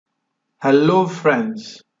Hello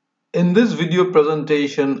friends, in this video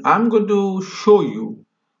presentation I'm going to show you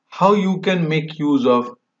how you can make use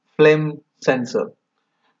of flame sensor.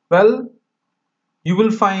 Well, you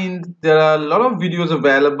will find there are a lot of videos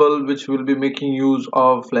available which will be making use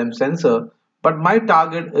of flame sensor, but my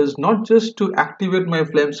target is not just to activate my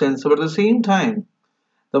flame sensor, but at the same time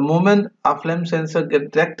the moment a flame sensor gets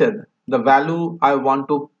detected, the value I want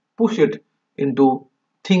to push it into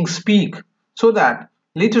Thingspeak so that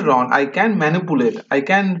later on I can manipulate, I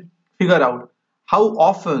can figure out how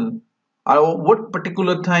often or what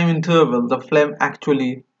particular time interval the flame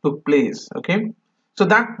actually took place. Okay, so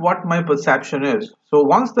that's what my perception is. So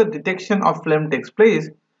once the detection of flame takes place,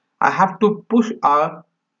 I have to push a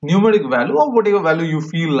numeric value or whatever value you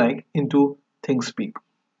feel like into Thingspeak.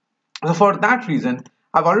 So for that reason,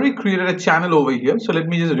 I've already created a channel over here. So let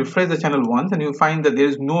me just refresh the channel once and you find that there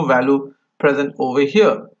is no value present over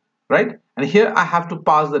here, right? And here I have to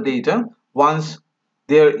pass the data once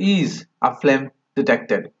there is a flame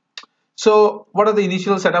detected. So what are the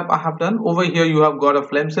initial setup I have done? Over here you have got a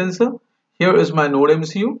flame sensor. Here is my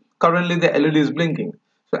NodeMCU. Currently the LED is blinking.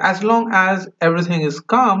 So as long as everything is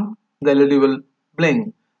calm, the LED will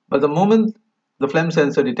blink. But the moment the flame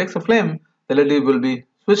sensor detects a flame, the LED will be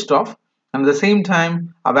switched off, and at the same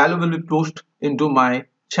time a value will be pushed into my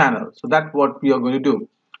channel. So that's what we are going to do.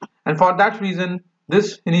 And for that reason,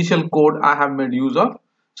 this initial code I have made use of.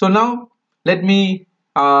 So now let me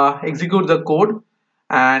execute the code,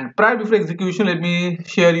 and prior before execution let me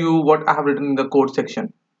share you what I have written in the code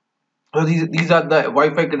section. So these are the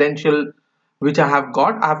Wi-Fi credential which I have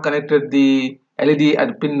got. I have connected the LED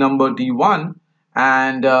at pin number D1,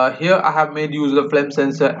 and here I have made use of the flame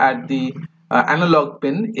sensor at the analog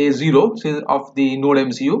pin A0 of the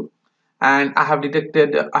NodeMCU, and I have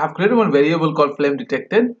created one variable called flame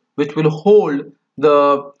detected, which will hold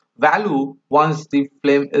the value once the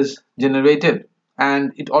flame is generated,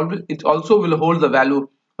 and it also will hold the value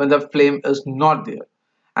when the flame is not there.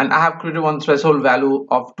 And I have created one threshold value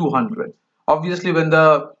of 200. Obviously when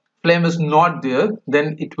the flame is not there,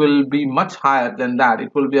 then it will be much higher than that.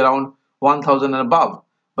 It will be around 1000 and above,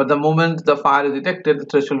 but the moment the fire is detected, the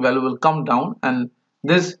threshold value will come down, and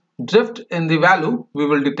this drift in the value we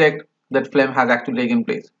will detect that flame has actually taken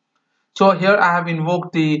place. So here I have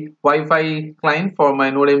invoked the Wi-Fi client for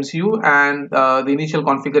my NodeMCU, and the initial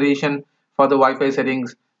configuration for the Wi-Fi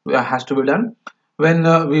settings has to be done. When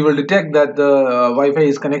we will detect that the Wi-Fi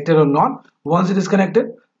is connected or not, once it is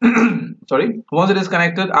connected, once it is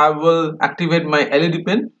connected, I will activate my LED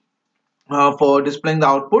pin for displaying the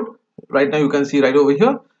output. Right now you can see right over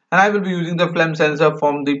here, and I will be using the flame sensor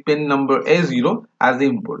from the pin number A0 as the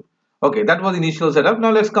input. Okay, that was initial setup.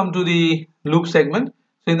 Now let's come to the loop segment.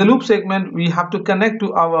 So in the loop segment, we have to connect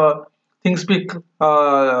to our Thingspeak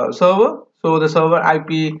server. So the server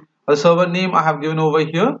IP, the server name I have given over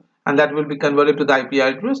here, and that will be converted to the IP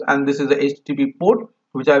address, and this is the HTTP port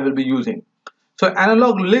which I will be using. So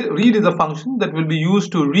analog read is a function that will be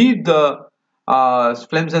used to read the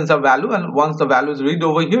flame sensor value, and once the value is read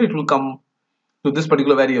over here, it will come to this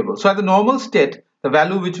particular variable. So at the normal state, the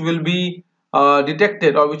value which will be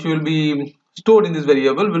detected or which will be stored in this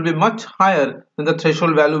variable will be much higher than the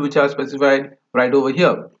threshold value which are specified right over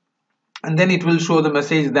here, and then it will show the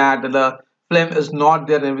message that the flame is not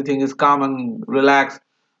there and everything is calm and relaxed.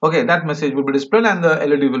 Okay, that message will be displayed and the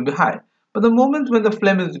LED will be high. But the moment when the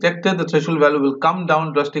flame is detected, the threshold value will come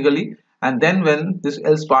down drastically, and then when this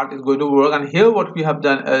else part is going to work, and here what we have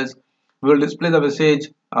done is we will display the message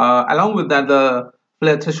along with that the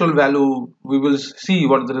threshold value. We will see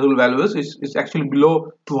what the threshold value is. It's actually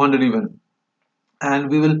below 200 even, and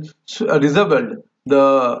we will disable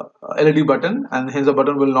the LED button, and hence the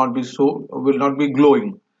button will not be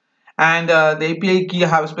glowing. And the API key I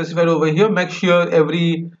have specified over here. Make sure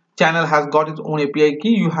every channel has got its own API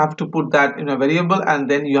key. You have to put that in a variable, and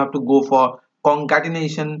then you have to go for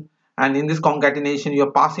concatenation, and in this concatenation you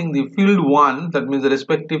are passing the field 1, that means the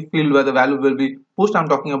respective field where the value will be pushed. I'm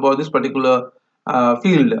talking about this particular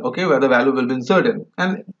field, okay, where the value will be inserted.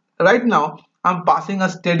 And right now I'm passing a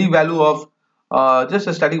steady value of just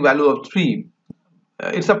a static value of 3.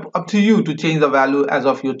 It's up to you to change the value as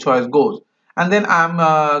of your choice goes. And then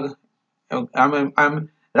I'm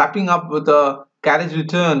wrapping up with a carriage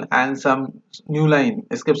return and some new line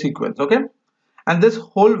escape sequence. Okay, and this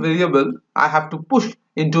whole variable I have to push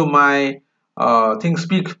into my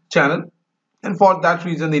Thingspeak channel, and for that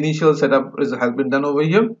reason the initial setup has been done over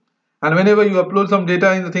here. And whenever you upload some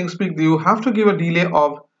data in the Thingspeak, you have to give a delay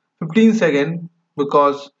of 15 seconds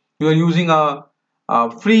because you are using a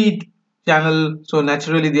free channel, so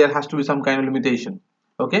naturally there has to be some kind of limitation.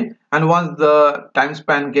 Okay, and once the time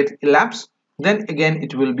span gets elapsed, then again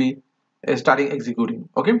it will be starting executing.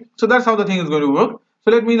 Okay, so that's how the thing is going to work.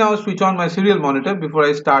 So let me now switch on my serial monitor before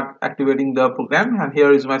I start activating the program, and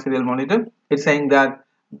here is my serial monitor. It's saying that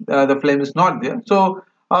the flame is not there. So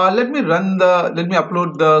let me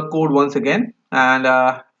upload the code once again,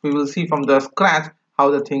 and we will see from the scratch how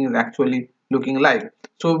the thing is actually looking like.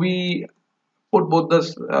 So we put both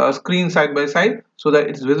the screens side by side so that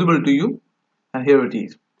it's visible to you, and here it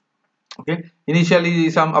is. Okay, initially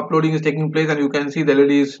some uploading is taking place, and you can see the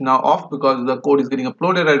LED is now off because the code is getting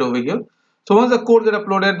uploaded right over here. So once the code get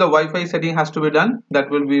uploaded, the Wi-Fi setting has to be done. That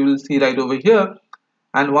we will see right over here.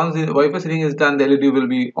 And once the Wi-Fi setting is done, the LED will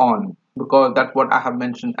be on, because that's what I have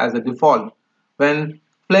mentioned as a default. When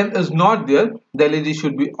flame is not there, the LED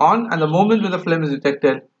should be on, and the moment when the flame is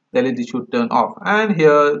detected, the LED should turn off. And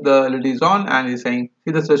here the LED is on, and it's saying,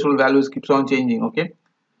 see, the threshold values keeps on changing. Okay,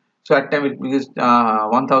 so at time it is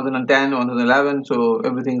 1010, 1011, so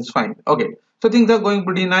everything is fine. Okay, so things are going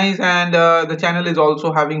pretty nice, and the channel is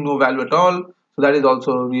also having no value at all, so that is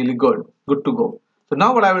also really good to go. So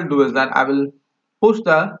now what I will do is that I will push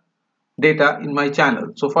the data in my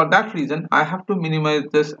channel. So for that reason I have to minimize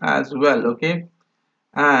this as well. Okay,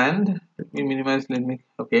 and let me minimize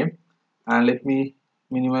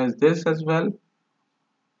this as well.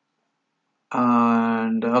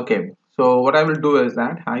 And okay, so what I will do is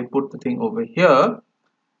that I put the thing over here,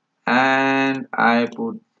 and I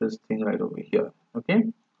put this thing right over here. Okay,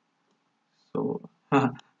 so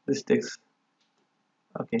this takes,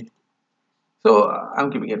 okay, so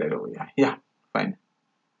I'm keeping it right over here. Yeah, fine.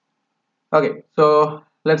 Okay, so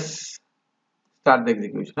let's start the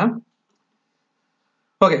execution.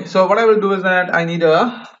 Okay, so what I will do is that I need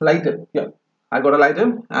a lighter. Yeah, I got a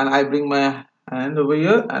lighter, and I bring my hand over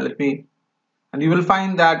here, and you will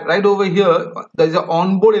find that right over here there is an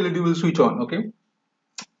onboard LED will switch on. Okay,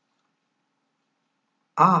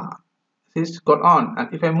 it's got on,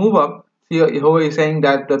 and if I move up, see here is saying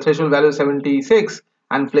that the threshold value is 76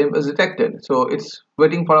 and flame is detected, so it's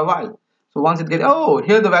waiting for a while. So once it gets, oh,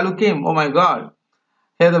 here the value came, oh my god,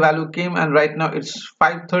 here the value came, and right now it's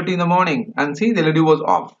 5:30 in the morning, and see, the LED was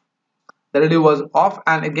off. The LED was off,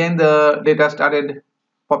 and again the data started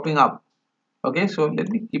popping up. Okay, so let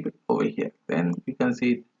me keep it over here, then you can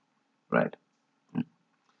see it right.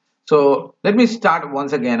 So let me start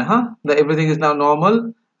once again. Everything is now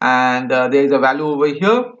normal, and there is a value over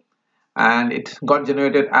here, and it got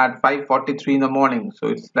generated at 5:43 in the morning.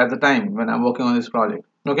 So that's the time when I'm working on this project.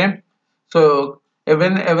 Okay, so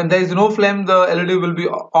when there is no flame, the LED will be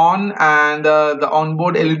on, and the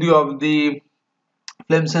onboard LED of the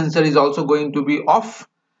flame sensor is also going to be off,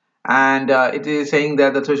 and it is saying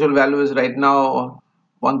that the threshold value is right now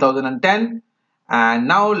 1010. And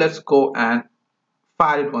now let's go and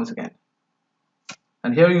fire it once again,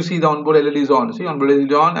 and here you see the onboard LED is on. See, onboard LED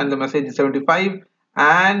is on, and the message is 75,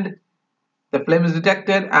 and the flame is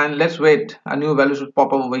detected. And let's wait, a new value should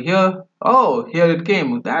pop up over here. Oh, here it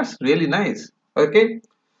came. That's really nice. Okay,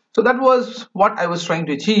 so that was what I was trying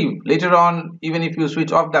to achieve. Later on, even if you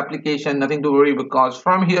switch off the application, nothing to worry, because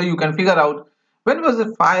from here you can figure out when was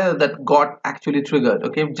the fire that got actually triggered.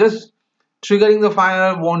 Okay, just triggering the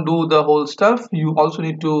fire won't do the whole stuff. You also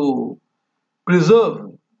need to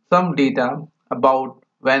preserve some data about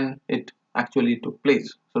when it actually took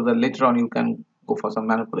place, so that later on you can go for some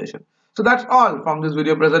manipulation. So that's all from this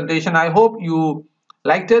video presentation. I hope you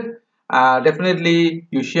liked it. Definitely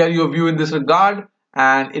you share your view in this regard,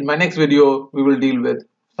 and in my next video we will deal with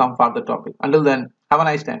some further topic. Until then, have a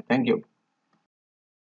nice time. Thank you.